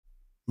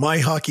My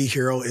Hockey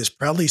Hero is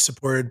proudly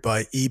supported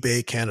by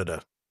eBay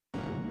Canada.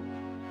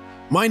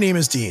 My name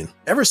is Dean.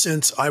 Ever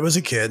since I was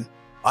a kid,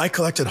 I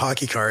collected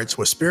hockey cards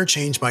with spare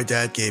change my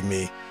dad gave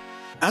me.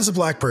 As a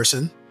black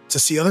person, to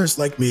see others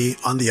like me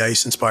on the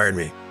ice inspired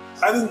me.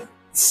 I didn't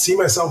see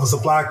myself as a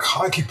black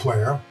hockey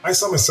player. I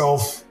saw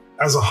myself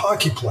as a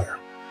hockey player.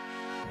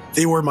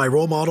 They were my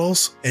role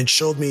models and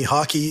showed me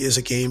hockey is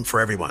a game for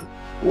everyone.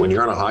 When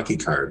you're on a hockey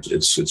card,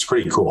 it's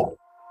pretty cool.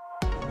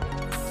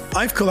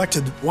 I've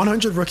collected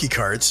 100 rookie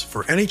cards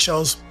for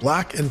NHL's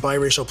black and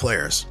biracial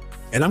players,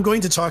 and I'm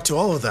going to talk to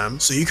all of them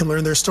so you can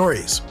learn their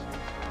stories.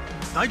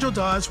 Nigel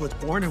Dawes was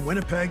born in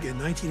Winnipeg in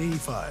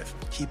 1985.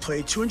 He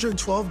played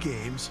 212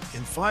 games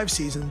in 5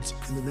 seasons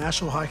in the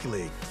National Hockey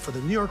League for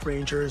the New York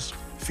Rangers,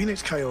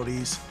 Phoenix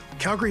Coyotes,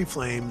 Calgary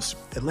Flames,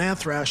 Atlanta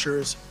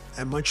Thrashers,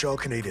 and Montreal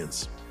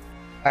Canadiens.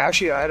 I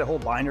had a whole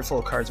binder full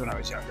of cards when I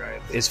was younger.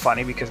 It's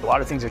funny because a lot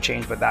of things have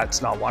changed, but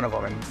that's not one of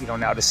them. And,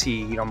 now to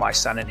see, my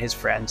son and his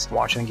friends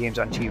watching the games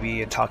on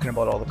TV and talking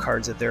about all the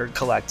cards that they're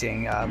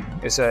collecting,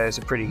 it's a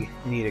pretty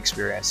neat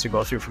experience to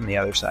go through from the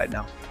other side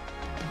now.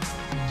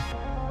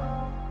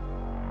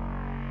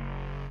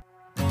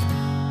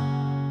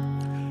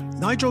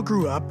 Nigel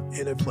grew up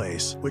in a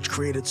place which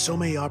created so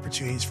many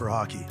opportunities for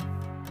hockey.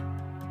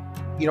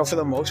 For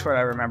the most part,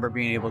 I remember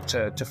being able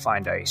to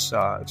find ice,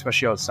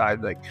 especially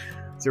outside.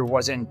 There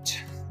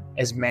wasn't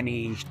as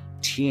many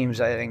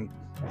teams, I think,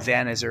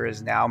 then as there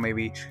is now,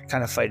 maybe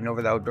kind of fighting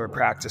over the outdoor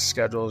practice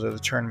schedules or the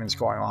tournaments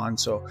going on.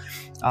 So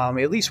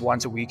at least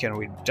once a weekend,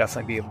 we'd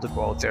definitely be able to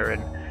go out there,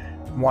 and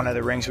one of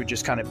the rinks would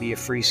just kind of be a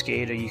free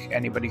skate.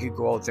 Anybody could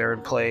go out there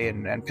and play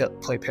and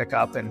play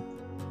pickup and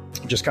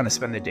just kind of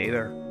spend the day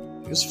there.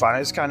 It was fun. It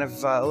was kind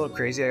of a little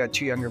crazy. I got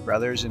 2 younger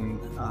brothers,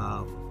 and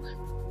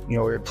we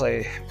would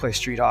play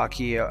street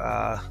hockey.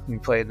 We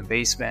played in the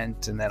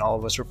basement, and then all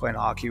of us were playing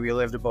hockey. We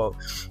lived about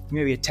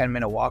maybe a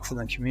 10-minute walk from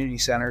the community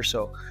center,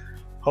 so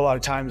a lot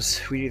of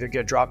times we'd either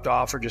get dropped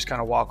off or just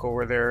kind of walk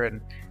over there,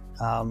 and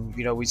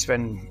we'd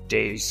spend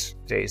days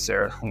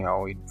there.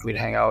 We'd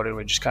hang out, and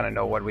we'd just kind of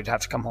know what we'd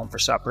have to come home for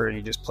supper, and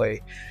you just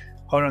play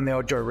out on the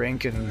outdoor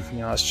rink, and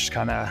it's just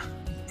kind of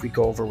we'd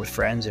go over with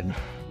friends and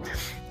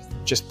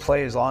just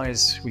play as long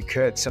as we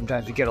could.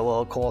 Sometimes we get a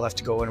little cold, have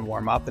to go in and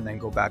warm up and then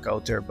go back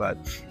out there. But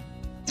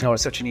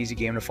it's such an easy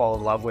game to fall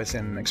in love with,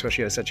 and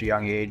especially at such a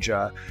young age,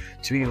 to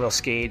be able to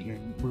skate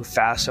and move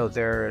fast out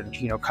there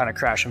and, kind of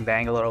crash and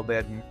bang a little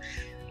bit and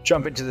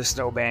jump into the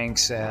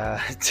snowbanks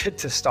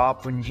to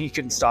stop when you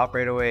can stop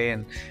right away.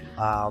 And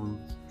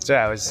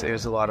it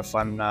was a lot of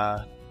fun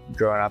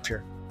growing up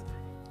here.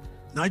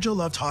 Nigel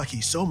loved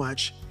hockey so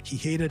much, he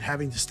hated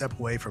having to step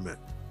away from it.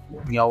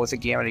 With the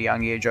game at a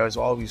young age, I was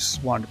always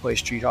wanted to play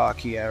street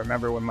hockey. I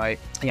remember when my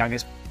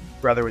youngest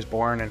brother was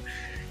born, and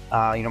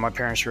my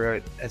parents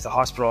were at the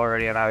hospital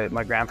already, and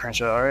my grandparents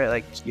were all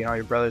right,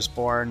 your brother's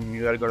born,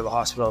 you got to go to the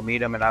hospital and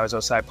meet him. And I was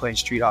outside playing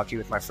street hockey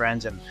with my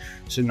friends, and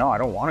I said, no, I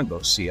don't want to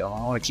go see him.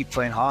 I want to keep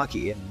playing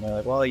hockey. And they're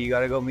like, well, you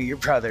got to go meet your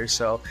brother.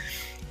 So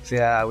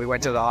yeah, we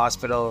went to the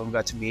hospital and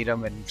got to meet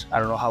him, and I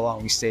don't know how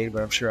long we stayed,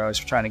 but I'm sure I was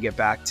trying to get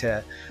back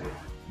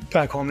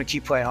home to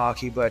keep playing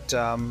hockey. But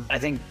I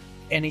think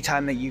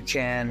anytime that you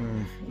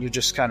can, you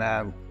just kind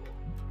of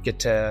get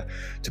to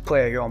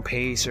play at your own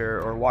pace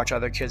or watch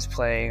other kids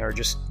playing, or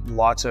just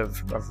lots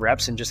of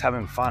reps and just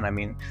having fun. I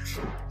mean,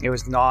 it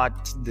was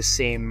not the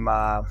same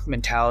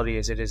mentality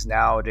as it is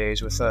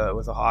nowadays with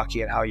a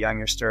hockey and how young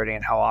you're starting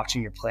and how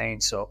often you're playing.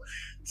 So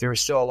there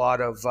was still a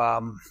lot of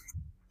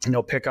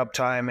pickup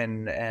time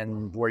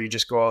and where you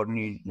just go out and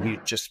you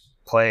just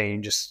play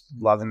and just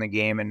loving the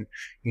game, and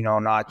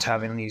not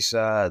having these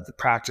the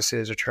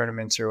practices or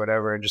tournaments or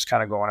whatever, and just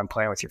kind of going and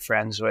playing with your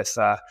friends with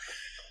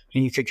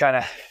you could kind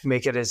of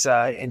make it as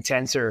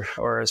intense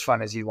or as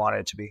fun as you want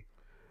it to be.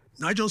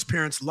 Nigel's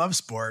parents loved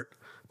sport,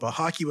 but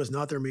hockey was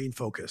not their main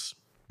focus.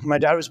 My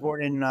dad was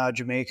born in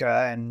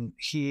Jamaica, and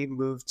he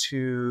moved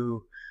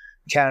to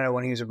Canada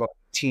when he was about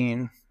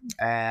 18,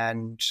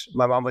 and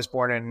my mom was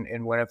born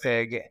in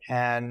Winnipeg,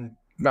 and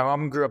my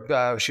mom grew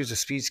up, she was a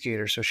speed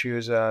skater, so she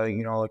was, a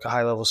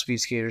high-level speed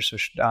skater. So,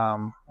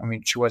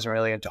 she wasn't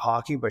really into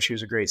hockey, but she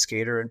was a great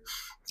skater and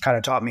kind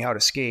of taught me how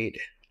to skate.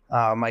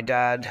 My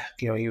dad,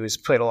 he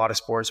played a lot of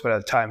sports, but at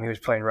the time he was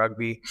playing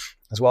rugby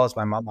as well as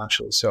my mom,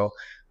 actually. So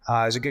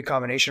it was a good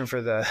combination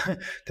for the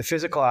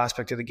physical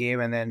aspect of the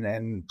game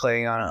and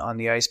playing on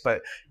the ice,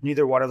 but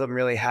neither one of them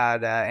really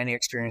had any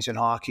experience in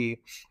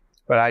hockey.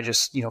 But I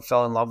just,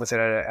 fell in love with it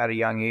at a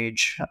young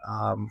age.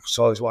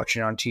 So I was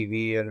watching it on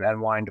TV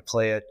and wanting to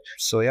play it.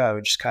 So yeah, I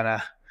just kind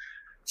of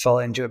fell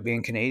into it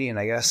being Canadian,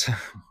 I guess.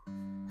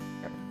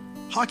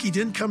 Hockey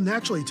didn't come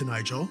naturally to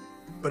Nigel,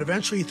 but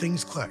eventually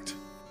things clicked.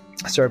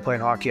 I started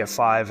playing hockey at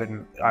 5,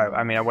 and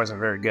I wasn't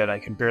very good. I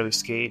could barely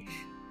skate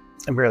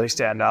and barely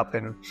stand up.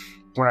 And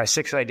when I was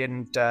 6, I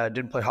didn't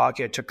play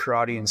hockey. I took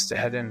karate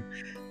instead, and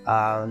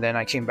then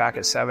I came back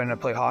at 7 to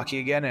play hockey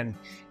again. And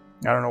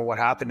I don't know what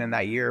happened in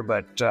that year,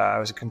 but I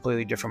was a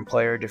completely different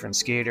player, different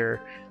skater.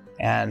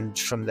 And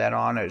from then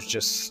on, it was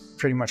just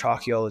pretty much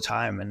hockey all the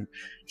time, and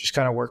just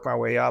kind of worked my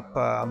way up,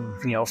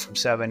 from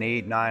 7,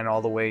 8, 9,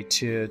 all the way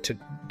to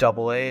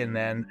Double A. And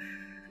then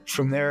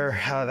from there,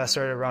 that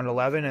started around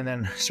 11, and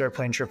then started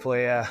playing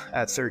AAA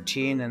at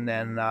 13, and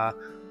then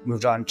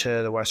moved on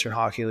to the Western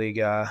Hockey League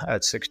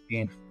at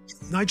 16.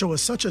 Nigel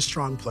was such a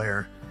strong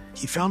player,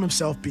 he found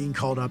himself being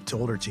called up to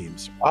older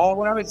teams.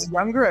 When I was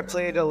younger, I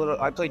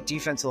played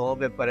defense a little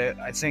bit, but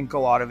I think a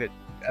lot of it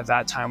at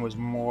that time was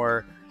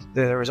more,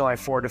 there was only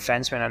 4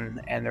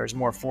 defensemen and there was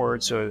more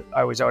forwards, so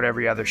I was out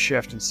every other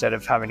shift instead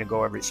of having to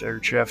go every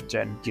third shift.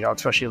 And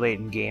especially late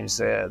in games,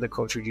 the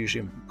coach would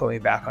usually put me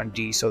back on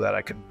D so that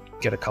I could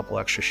get a couple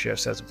extra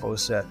shifts as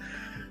opposed to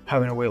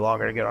having to wait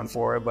longer to get on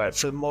forward. But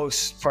for the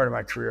most part of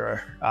my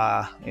career,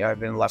 I've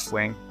been left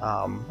wing.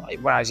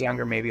 When I was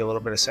younger, maybe a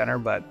little bit of center,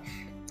 but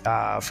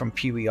from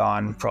Pee Wee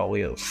on,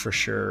 probably for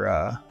sure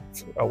a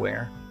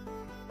winger.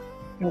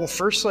 The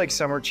first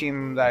summer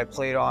team that I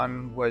played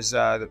on was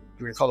we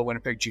were called the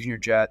Winnipeg Junior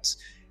Jets.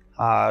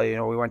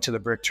 We went to the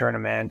Brick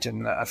tournament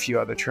and a few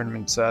other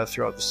tournaments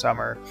throughout the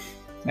summer.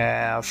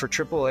 For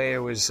AAA, it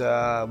was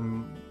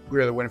we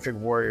were the Winnipeg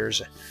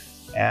Warriors,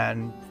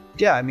 and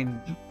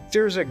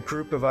there's a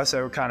group of us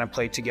that would kind of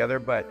play together,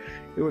 but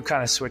it would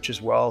kind of switch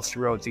as well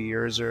throughout the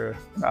years. Or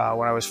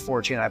when I was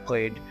 14, I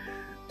played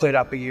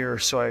up a year,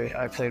 so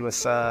I played with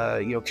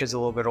kids a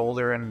little bit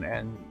older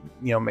and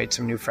made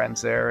some new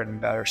friends there,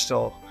 and that are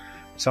still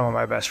some of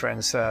my best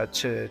friends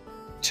to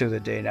the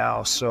day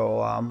now.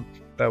 So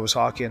that was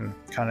hockey, and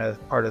kind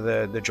of part of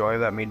the joy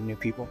of that, meeting new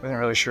people. I wasn't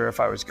really sure if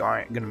I was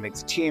going to make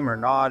the team or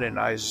not, and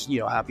I was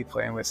happy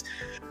playing with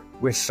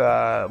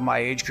my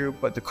age group,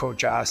 but the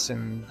coach asked,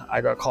 and I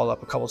got called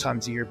up a couple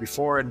times a year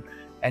before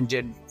and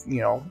did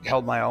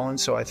held my own.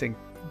 So I think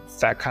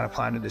that kind of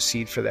planted the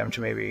seed for them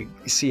to maybe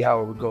see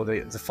how it would go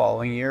the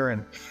following year.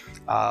 And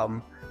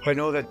I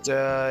know that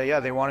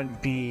they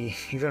wanted me,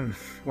 even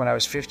when I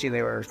was 15,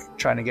 they were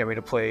trying to get me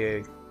to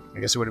play I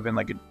guess it would have been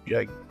like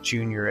a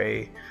junior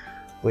A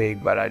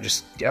league, but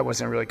I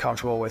wasn't really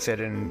comfortable with it,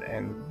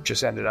 and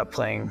just ended up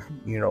playing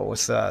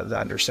with the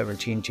under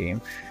 17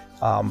 team.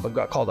 But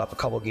got called up a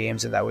couple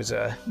games, and that was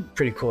a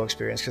pretty cool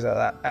experience, because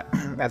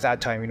at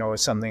that time, it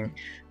was something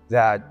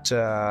that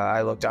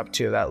I looked up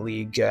to, that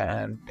league,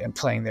 and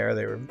playing there.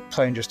 They were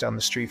playing just down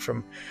the street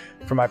from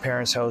my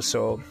parents' house,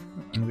 so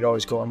we'd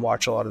always go and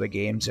watch a lot of the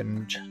games,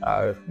 and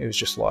it was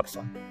just a lot of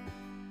fun.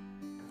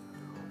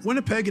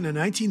 Winnipeg in the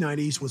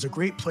 1990s was a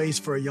great place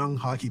for a young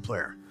hockey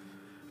player,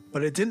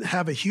 but it didn't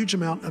have a huge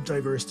amount of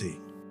diversity.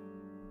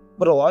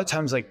 But a lot of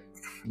times, I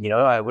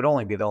would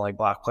only be the only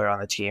black player on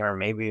the team, or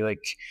maybe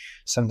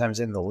sometimes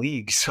in the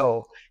league.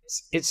 So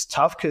it's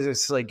tough, because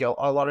it's a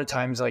lot of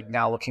times,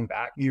 now looking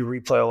back, you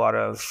replay a lot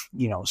of,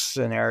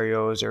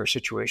 scenarios or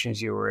situations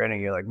you were in,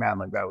 and you're like, man,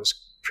 that was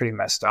pretty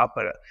messed up.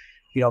 But,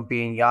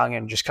 being young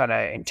and just kind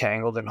of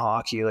entangled in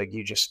hockey,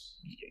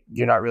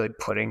 you're not really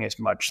putting as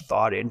much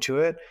thought into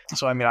it.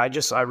 So, I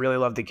really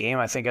love the game.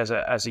 I think as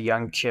a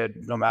young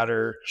kid, no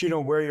matter,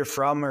 where you're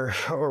from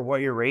or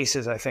what your race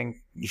is, I think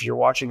if you're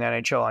watching the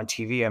NHL on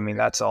TV,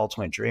 that's the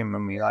ultimate dream.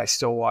 I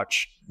still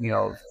watch,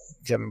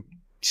 them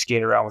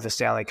skate around with the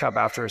Stanley Cup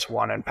after it's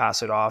won and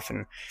pass it off.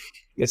 And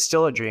it's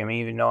still a dream,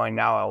 even knowing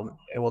now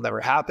it will never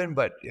happen,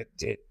 but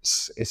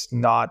it's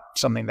not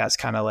something that's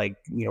kind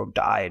of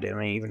died.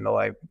 Even though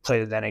I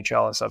played in the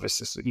NHL and stuff, it's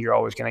just, you're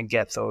always going to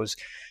get those,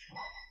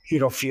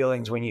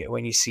 feelings when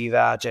you see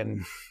that.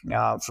 And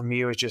for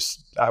me, it was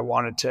just, I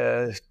wanted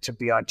to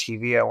be on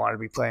TV. I wanted to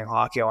be playing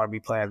hockey. I wanted to be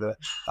playing at the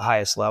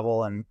highest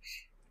level.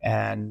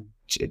 And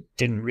it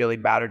didn't really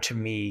matter to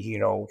me,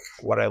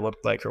 what I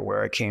looked like or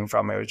where I came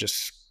from. It was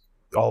just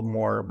all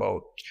more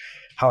about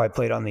how I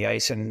played on the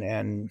ice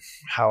and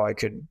how I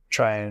could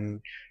try and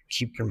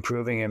keep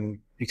improving and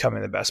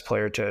becoming the best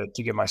player to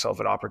give myself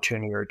an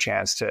opportunity or a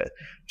chance to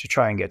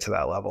try and get to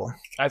that level.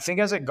 I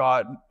think as it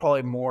got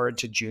probably more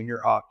into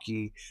junior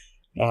hockey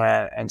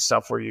and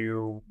stuff, where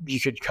you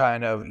could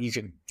kind of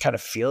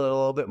feel it a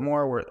little bit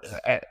more, where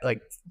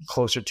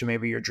closer to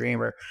maybe your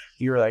dream, or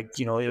you're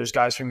there's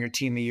guys from your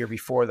team the year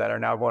before that are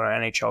now going to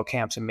NHL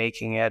camps and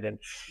making it,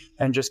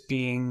 and just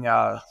being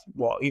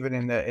even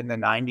in the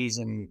 90s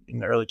and in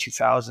the early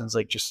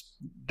 2000s,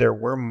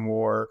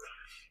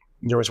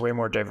 there was way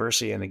more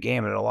diversity in the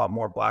game and a lot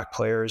more black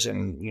players.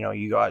 And,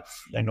 you got,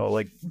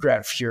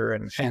 Grant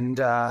Fuhr and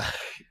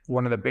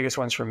one of the biggest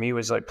ones for me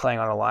was playing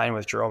on a line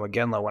with Jerome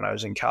McGinley when I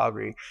was in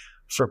Calgary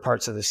for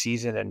parts of the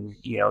season. And,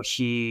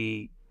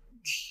 he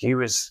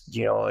was,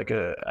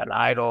 an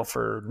idol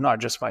for not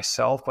just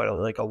myself, but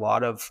a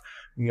lot of,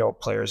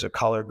 players of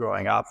color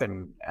growing up,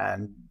 and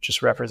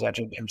just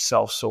represented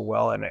himself so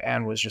well,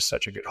 and was just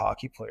such a good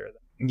hockey player.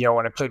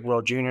 When I played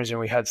World Juniors and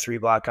we had 3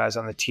 black guys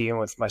on the team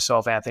with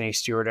myself, Anthony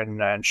Stewart,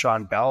 and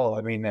Sean Bell,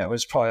 it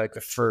was probably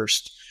the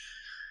first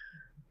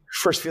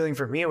feeling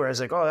for me where I was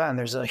like, oh yeah, and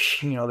there's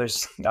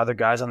there's other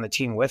guys on the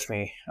team with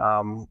me,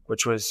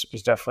 which was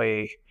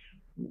definitely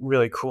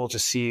really cool to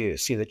see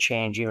the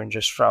change, even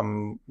just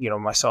from,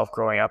 myself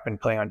growing up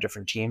and playing on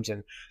different teams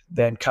and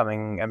then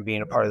coming and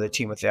being a part of the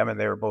team with them. And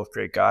they were both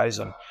great guys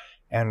and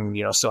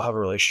still have a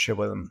relationship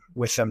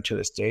with them to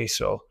this day.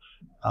 So,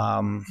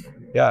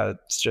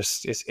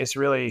 it's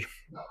really,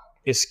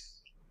 it's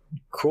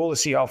cool to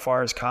see how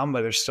far it's come,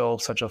 but there's still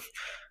such a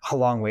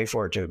long way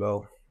for it to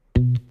go.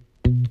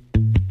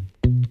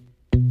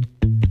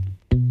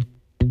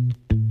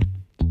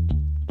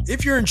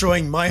 If you're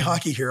enjoying My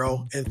Hockey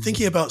Hero and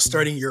thinking about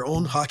starting your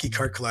own hockey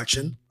card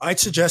collection, I'd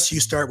suggest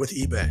you start with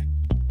eBay.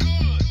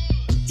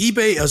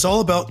 eBay is all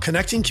about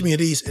connecting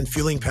communities and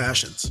fueling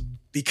passions.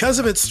 Because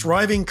of its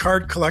thriving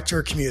card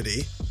collector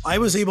community, I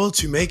was able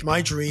to make my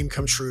dream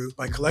come true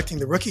by collecting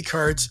the rookie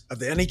cards of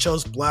the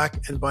NHL's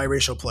black and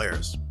biracial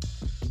players.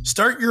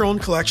 Start your own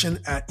collection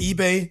at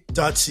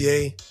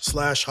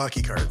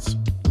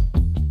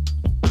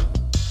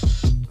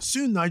ebay.ca/hockeycards.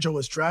 Soon Nigel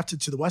was drafted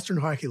to the Western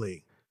Hockey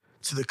League,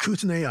 to the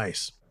Kootenay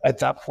Ice. At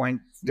that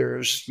point, there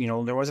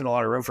wasn't a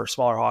lot of room for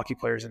smaller hockey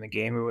players in the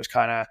game. It was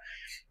kind of,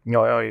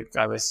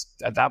 I was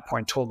at that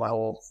point told my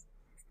whole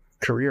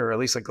career, or at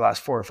least like the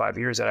last 4 or 5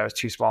 years, that I was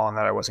too small and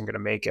that I wasn't going to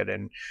make it.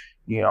 And,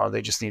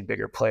 they just need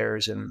bigger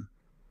players. And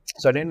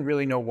so I didn't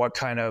really know where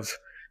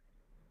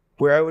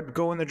I would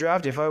go in the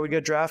draft, if I would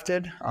get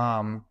drafted.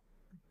 I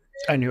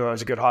knew I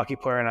was a good hockey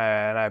player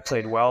and I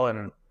played well.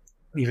 And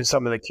even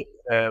some of the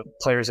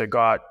players that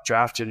got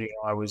drafted,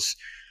 I was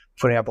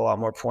putting up a lot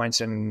more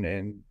points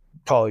and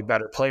probably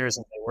better players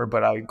than they were,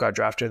 but I got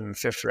drafted in the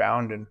 5th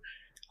round. And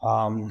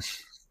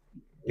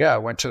I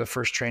went to the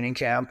first training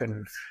camp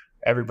and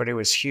everybody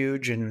was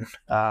huge. And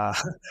the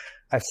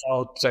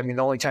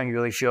only time you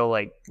really feel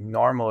like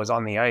normal is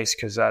on the ice,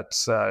 because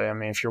that's,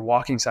 if you're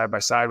walking side by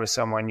side with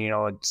someone,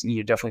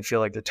 you definitely feel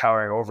like they're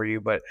towering over you.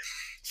 But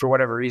for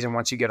whatever reason,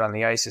 once you get on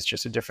the ice, it's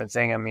just a different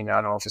thing. I don't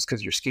know if it's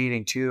because you're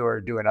skating too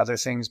or doing other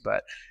things,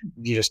 but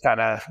you just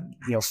kind of,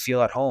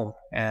 feel at home.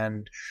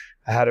 And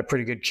I had a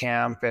pretty good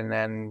camp. And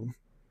then,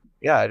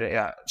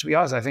 to be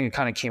honest, I think it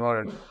kind of came out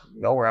of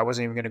nowhere. I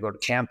wasn't even going to go to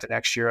camp the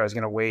next year. I was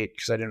going to wait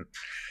because I didn't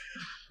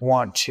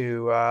want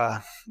to,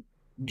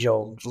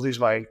 lose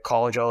my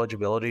college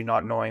eligibility,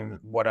 not knowing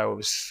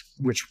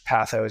which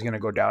path I was going to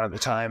go down at the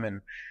time, and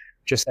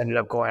just ended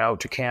up going out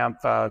to camp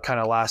kind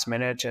of last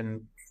minute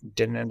and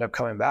didn't end up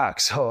coming back.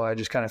 So I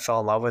just kind of fell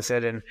in love with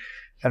it and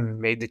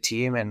made the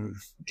team. And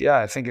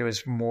I think it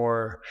was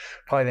more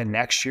probably the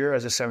next year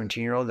as a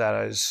 17-year-old that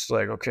I was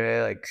like,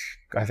 okay, like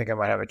I think I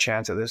might have a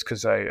chance at this,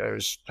 because I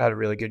had a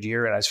really good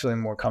year and I was feeling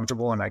more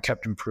comfortable and I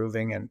kept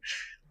improving. And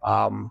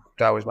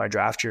that was my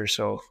draft year.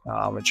 So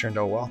it turned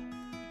out well.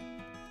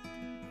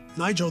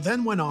 Nigel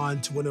then went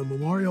on to win a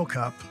Memorial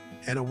Cup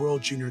and a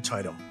World Junior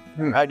title.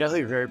 I'm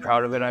definitely very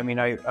proud of it. I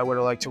would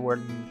have liked to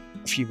win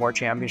a few more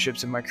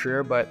championships in my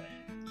career, but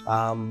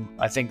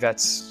I think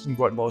that's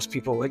what most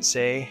people would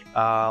say.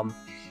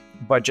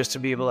 But just to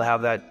be able to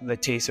have the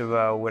taste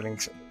of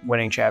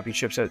winning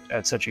championships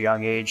at such a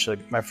young age,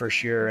 like my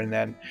first year, and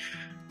then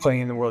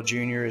playing in the World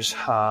Juniors,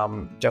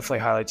 definitely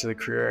highlights of the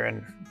career.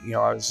 And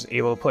I was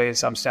able to play in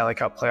some Stanley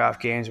Cup playoff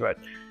games, but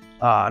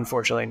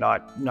unfortunately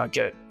not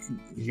get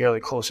really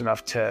close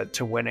enough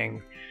to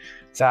winning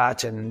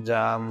that. And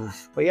I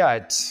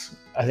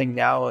think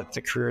now that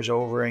the career is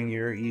over and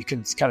you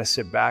can kind of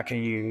sit back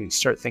and you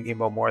start thinking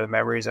about more of the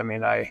memories.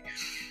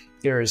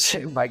 There's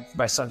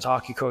my son's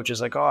hockey coach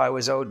is like, I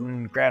was out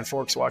in Grand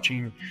Forks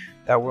watching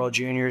that World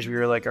Juniors. We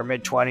were like our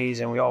mid-20s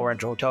and we all went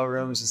to hotel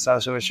rooms and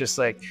stuff. So it's just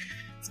like,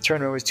 the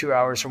tournament was 2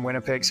 hours from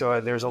Winnipeg. So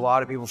there's a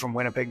lot of people from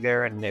Winnipeg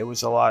there, and it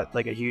was a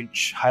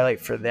huge highlight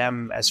for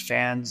them as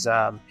fans,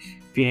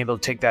 being able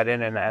to take that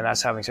in and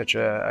us having such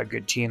a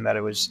good team, that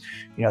it was,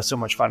 so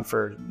much fun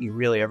for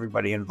really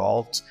everybody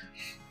involved.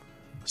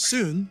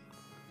 Soon,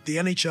 the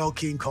NHL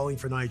came calling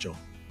for Nigel.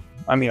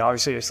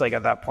 Obviously, it's like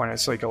at that point,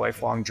 it's like a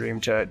lifelong dream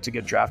to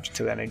get drafted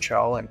to the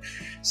NHL and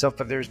stuff.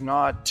 But there's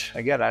not,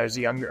 again, I was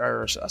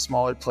a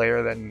smaller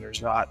player. Then there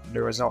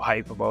was no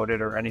hype about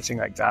it or anything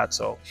like that.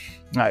 So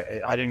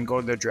I didn't go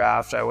to the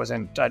draft. I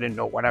didn't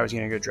know when I was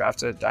going to get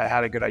drafted. I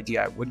had a good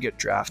idea I would get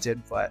drafted,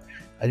 but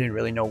I didn't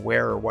really know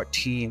where or what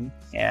team.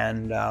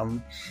 And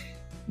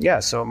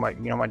so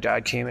my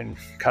dad came and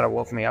kind of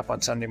woke me up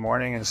on Sunday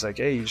morning and it's like,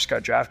 hey, you just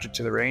got drafted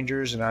to the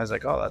Rangers. And I was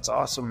like, oh, that's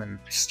awesome. And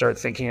start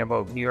thinking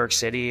about New York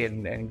City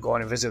and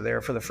going to visit there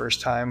for the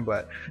first time.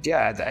 But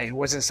it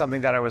wasn't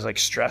something that I was like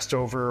stressed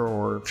over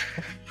or,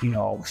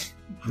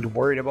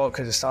 worried about,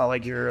 because it's not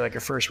like you're like a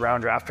first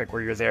round draft pick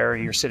where you're there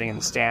and you're sitting in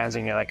the stands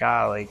and you're like,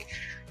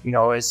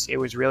 it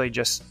was really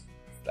just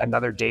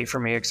another day for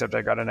me, except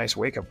I got a nice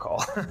wake up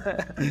call.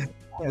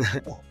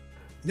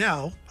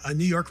 Now, a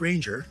New York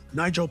Ranger,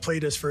 Nigel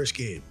played his first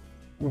game.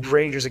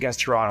 Rangers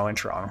against Toronto in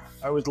Toronto.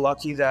 I was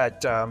lucky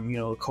that,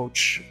 the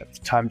coach at the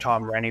time,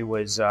 Tom Rennie,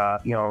 was,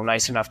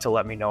 nice enough to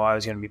let me know I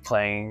was going to be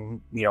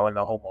playing, in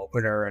the home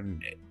opener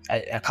and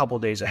a couple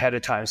of days ahead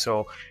of time.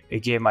 So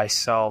it gave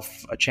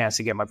myself a chance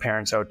to get my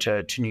parents out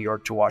to New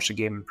York to watch the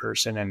game in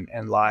person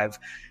and live.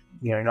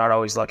 you're not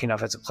always lucky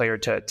enough as a player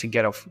to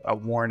get a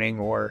warning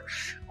or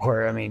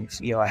I mean,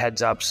 a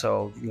heads up.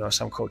 So,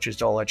 some coaches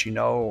don't let you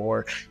know,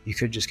 or you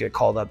could just get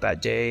called up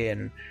that day.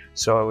 And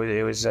so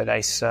it was a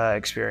nice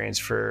experience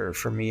for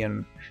me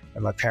and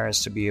my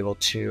parents to be able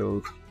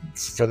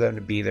for them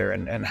to be there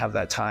and have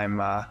that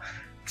time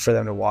for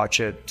them to watch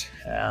it.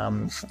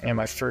 And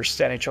my first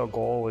NHL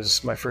goal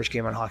was my first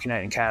game on Hockey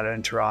Night in Canada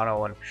in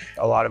Toronto. And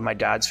a lot of my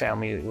dad's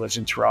family lives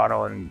in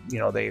Toronto, and,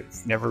 they've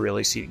never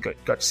really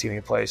got to see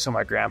me play. So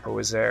my grandpa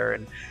was there,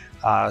 and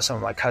some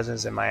of my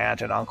cousins and my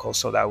aunt and uncle.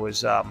 So that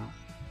was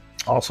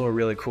also a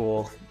really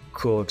cool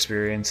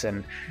experience.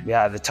 And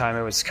yeah, at the time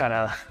it was kind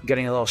of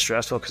getting a little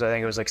stressful because I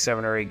think it was like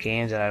 7 or 8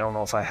 games, and I don't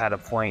know if I had a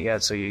point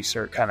yet. So you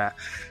start kind of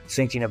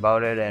thinking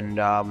about it.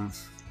 And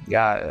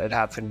yeah, it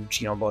happened,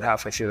 about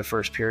halfway through the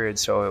first period.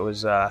 So it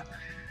was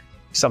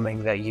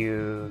something that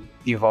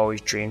you've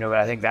always dreamed of.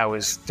 And I think that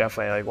was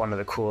definitely like one of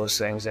the coolest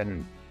things,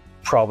 and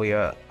probably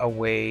a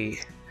way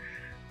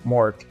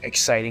more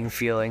exciting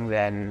feeling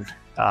than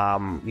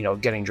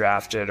getting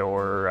drafted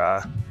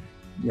or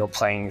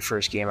playing your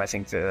first game. I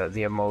think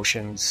the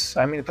emotions,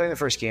 I mean, playing the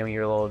first game,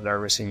 you're a little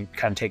nervous and you're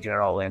kind of taking it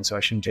all in, so I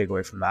shouldn't take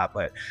away from that.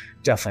 But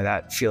definitely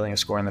that feeling of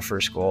scoring the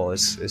first goal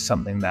is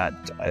something that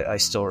I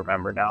still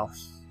remember now.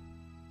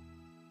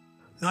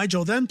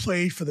 Nigel then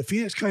played for the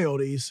Phoenix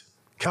Coyotes,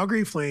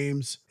 Calgary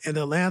Flames, and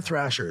Atlanta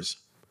Thrashers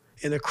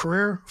in a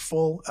career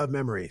full of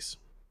memories.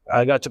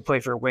 I got to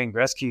play for Wayne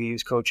Gretzky. He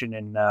was coaching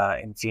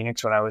in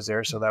Phoenix when I was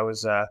there, so that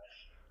was a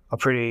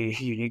pretty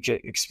unique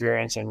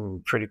experience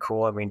and pretty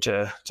cool. I mean,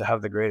 to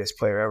have the greatest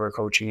player ever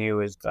coaching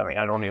you is, I mean,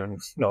 I don't even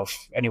know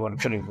if anyone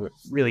could have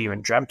really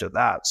even dreamt of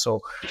that. So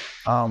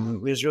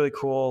it was really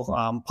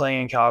cool.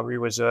 Playing in Calgary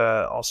was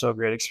also a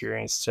great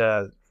experience.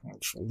 The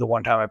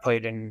one time I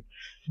played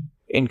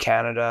in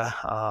Canada,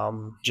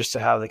 just to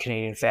have the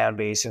Canadian fan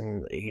base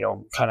and,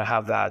 kind of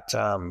have that,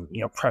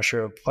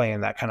 pressure of playing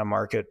in that kind of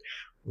market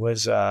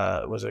was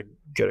a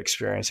good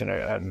experience. And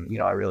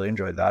I really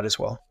enjoyed that as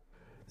well.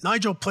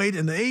 Nigel played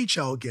in the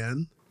AHL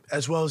again,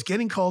 as well as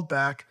getting called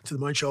back to the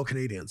Montreal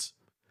Canadiens.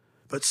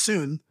 But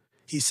soon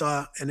he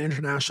saw an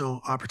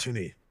international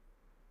opportunity.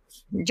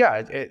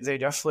 Yeah, they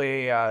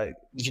definitely,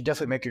 you can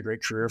definitely make a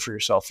great career for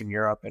yourself in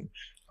Europe.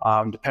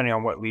 And depending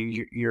on what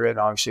league you're in,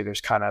 obviously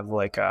there's kind of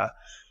like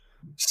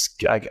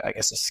I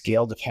guess a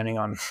scale depending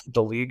on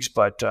the leagues,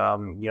 but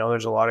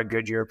there's a lot of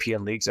good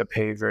European leagues that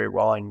pay very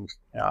well, and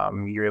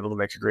you're able to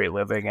make a great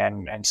living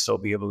and still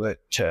be able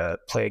to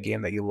play a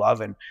game that you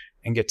love and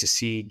get to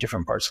see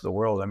different parts of the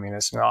world. I mean,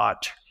 it's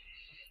not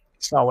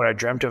what I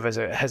dreamt of as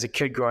a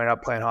kid growing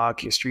up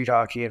playing street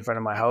hockey in front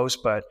of my house,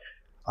 but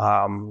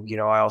I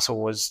also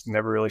was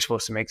never really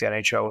supposed to make the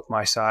NHL with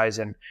my size,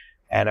 and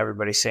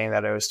everybody's saying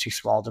that I was too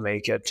small to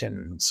make it,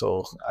 and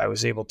so I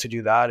was able to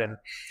do that. And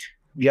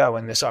yeah,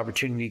 when this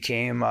opportunity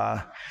came,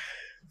 kind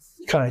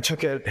of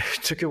took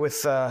it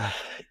with an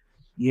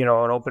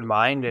open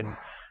mind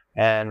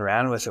and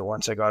ran with it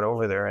once I got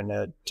over there. And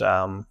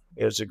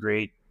it was a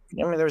great.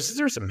 I mean,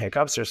 there's some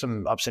hiccups, there's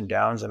some ups and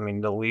downs. I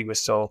mean, the league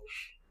was still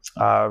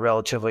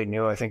relatively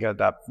new. I think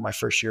that my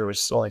first year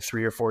was only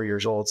 3 or 4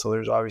 years old, so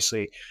there's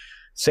obviously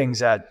things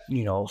that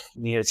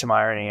needed some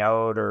ironing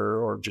out,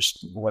 or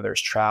just whether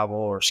it's travel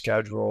or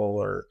schedule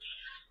or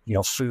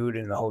food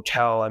in the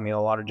hotel. I mean,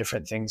 a lot of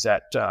different things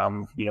that,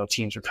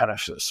 teams are kind of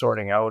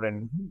sorting out,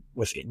 and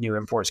with new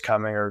imports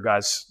coming or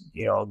guys,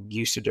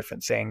 used to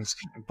different things.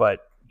 But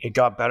it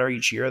got better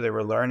each year. They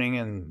were learning,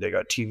 and they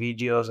got TV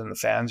deals, and the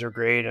fans are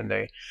great, and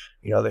they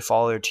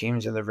follow their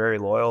teams, and they're very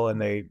loyal,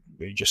 and they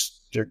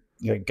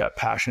got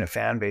passionate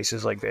fan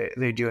bases like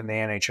they do in the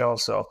NHL.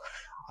 So,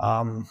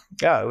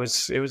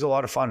 it was a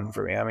lot of fun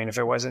for me. I mean, if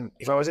I wasn't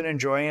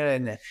enjoying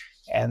it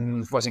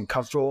and wasn't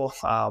comfortable,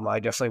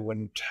 I definitely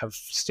wouldn't have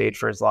stayed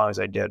for as long as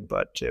I did.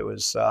 But it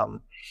was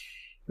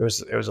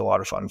a lot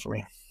of fun for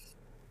me.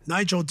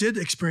 Nigel did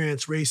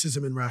experience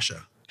racism in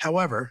Russia.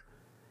 However,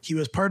 he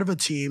was part of a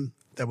team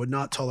that would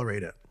not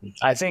tolerate it.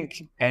 I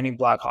think any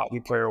black hockey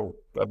player,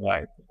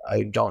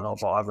 I don't know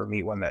if I'll ever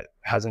meet one that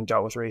hasn't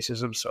dealt with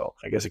racism. So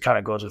I guess it kind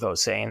of goes without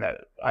saying that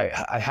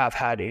I have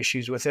had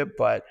issues with it.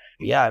 But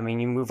yeah, I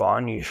mean, you move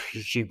on, you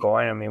keep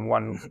going. I mean,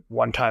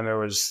 one time there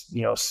was,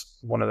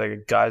 one of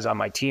the guys on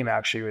my team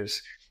actually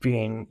was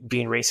being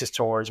racist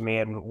towards me,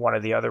 and one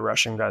of the other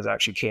Russian guys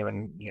actually came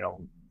and,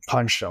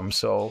 punched him.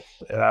 So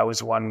that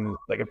was one,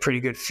 like, a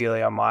pretty good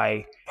feeling on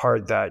my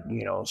part that,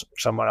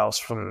 someone else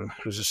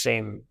who's the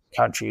same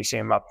country,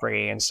 same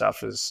upbringing and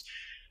stuff is,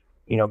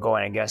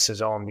 going against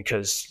his own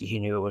because he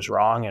knew it was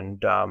wrong.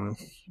 And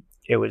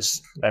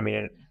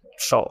it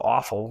felt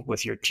awful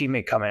with your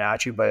teammate coming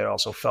at you, but it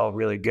also felt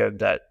really good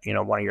that,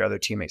 one of your other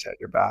teammates had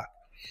your back.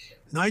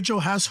 Nigel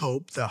has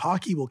hope that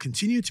hockey will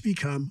continue to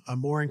become a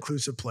more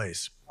inclusive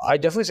place. I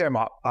definitely say I'm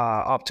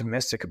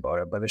optimistic about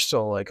it, but there's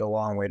still like a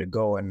long way to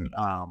go. And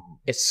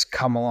it's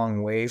come a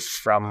long way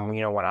from,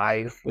 when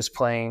I was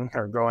playing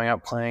or growing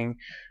up playing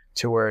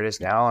to where it is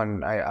now.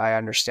 And I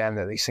understand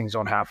that these things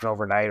don't happen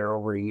overnight or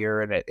over a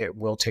year, and it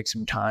will take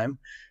some time.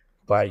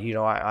 But,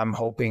 I'm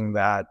hoping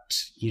that,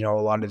 a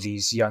lot of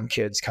these young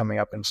kids coming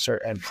up and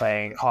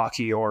playing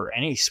hockey or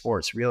any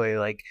sports really,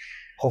 like,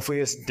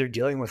 hopefully they're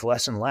dealing with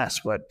less and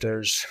less, but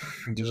there's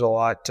a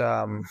lot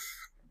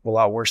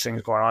worse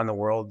things going on in the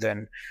world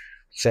than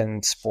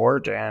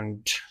sport.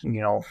 And,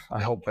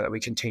 I hope that we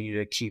continue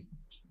to keep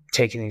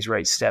taking these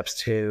right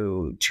steps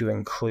to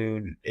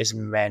include as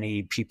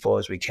many people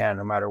as we can,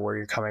 no matter where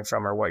you're coming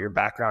from or what your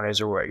background is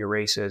or what your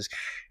race is,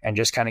 and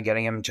just kind of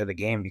getting them to the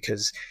game,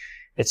 because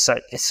it's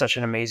such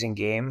an amazing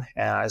game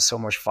and it's so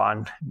much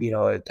fun.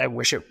 I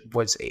wish it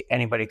was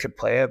anybody could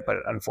play it, but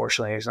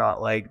unfortunately it's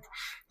not like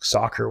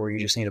soccer where you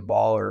just need a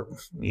ball, or,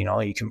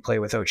 you can play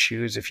without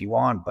shoes if you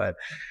want, but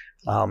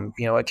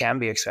it can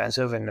be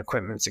expensive, and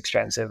equipment's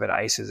expensive, and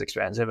ice is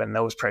expensive, and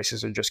those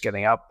prices are just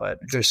getting up. But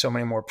there's so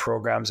many more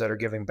programs that are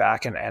giving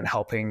back and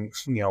helping,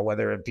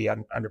 whether it be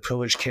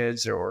underprivileged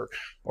kids or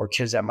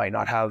kids that might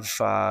not have,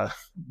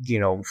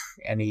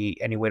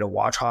 any way to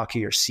watch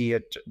hockey or see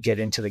it, get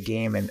into the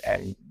game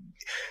and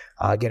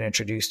get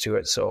introduced to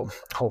it. So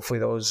hopefully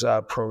those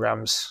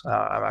programs,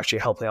 I'm actually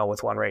helping out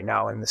with one right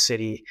now in the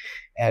city,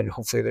 and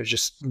hopefully there's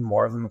just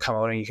more of them come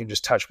out and you can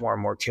just touch more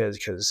and more kids,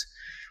 because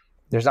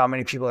there's not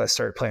many people that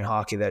start playing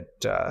hockey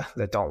that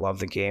don't love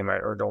the game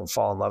or don't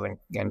fall in love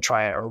and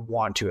try or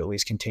want to at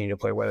least continue to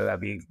play, whether that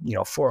be,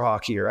 floor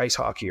hockey or ice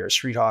hockey or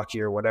street hockey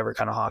or whatever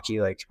kind of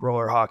hockey, like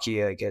roller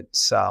hockey. Like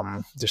it's,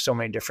 there's so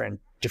many different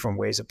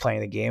ways of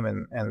playing the game,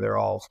 and they're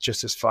all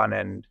just as fun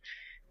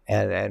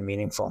and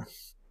meaningful.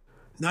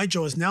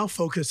 Nigel is now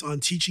focused on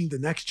teaching the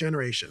next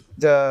generation.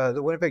 The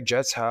Winnipeg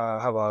Jets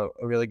have a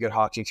really good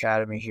hockey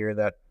academy here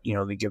that,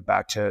 they give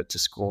back to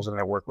schools, and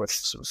they work with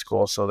some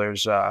schools. So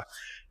there's,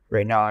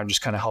 right now, I'm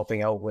just kind of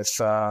helping out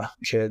with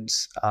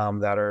kids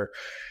that are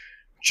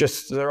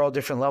they're all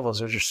different levels.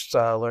 They're just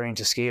learning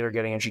to skate or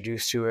getting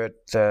introduced to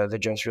it. The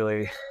Jets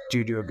really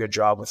do a good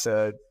job with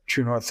the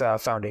True North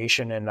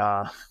Foundation. And,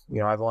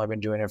 I've only been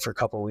doing it for a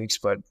couple of weeks,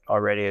 but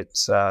already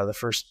it's the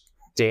first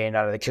day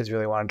none of the kids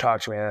really want to talk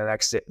to me. And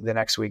the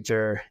next week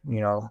they're,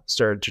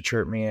 started to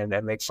chirp me and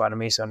make fun of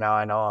me. So now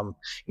I know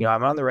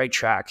I'm on the right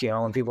track.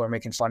 When people are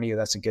making fun of you,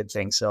 that's a good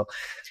thing. So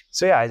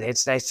yeah,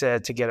 it's nice to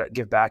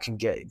give back and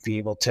be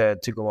able to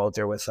go out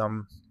there with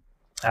them.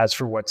 As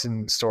for what's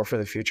in store for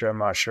the future, I'm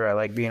not sure. I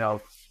like being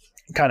out,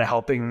 kind of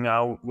helping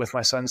with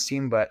my son's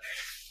team, but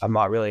I'm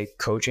not really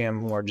coaching. I'm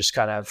more just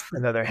kind of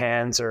another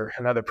hands or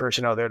another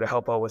person out there to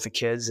help out with the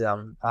kids.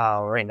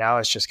 Right now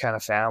it's just kind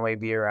of family,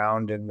 be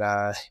around, and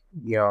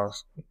you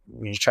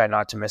try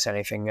not to miss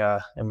anything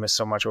and miss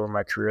so much over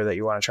my career that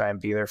you want to try and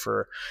be there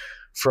for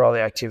all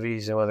the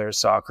activities, whether it's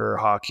soccer,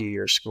 hockey,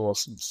 or school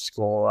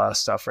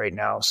stuff right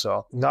now.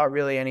 So not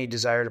really any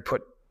desire to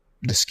put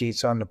the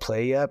skates on to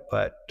play yet,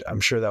 but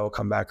I'm sure that will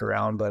come back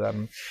around. But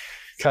I'm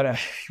kind of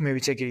maybe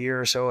take a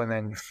year or so and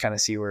then kind of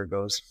see where it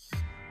goes.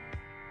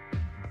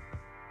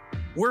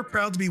 We're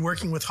proud to be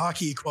working with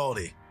Hockey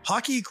Equality.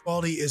 Hockey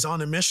Equality is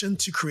on a mission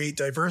to create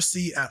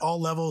diversity at all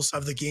levels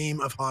of the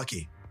game of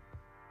hockey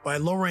by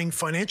lowering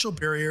financial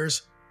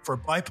barriers for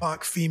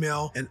BIPOC,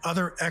 female, and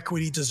other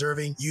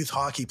equity-deserving youth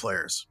hockey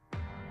players.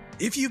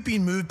 If you've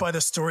been moved by the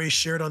stories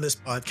shared on this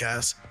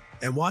podcast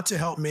and want to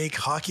help make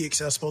hockey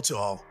accessible to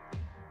all,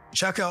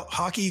 check out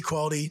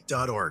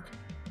hockeyequality.org.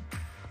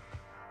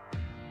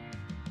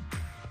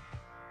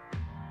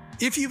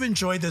 If you've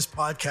enjoyed this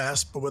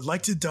podcast but would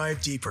like to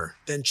dive deeper,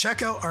 then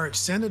check out our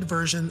extended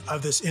version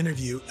of this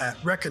interview at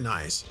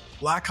Recognize,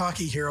 Black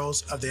Hockey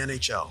Heroes of the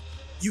NHL.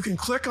 You can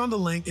click on the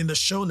link in the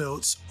show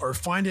notes or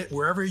find it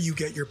wherever you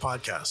get your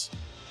podcasts.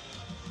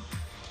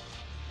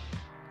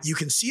 You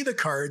can see the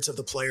cards of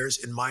the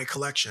players in my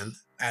collection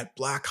at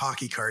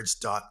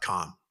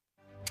blackhockeycards.com.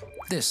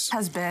 This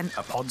has been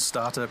a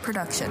Podstarter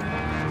production.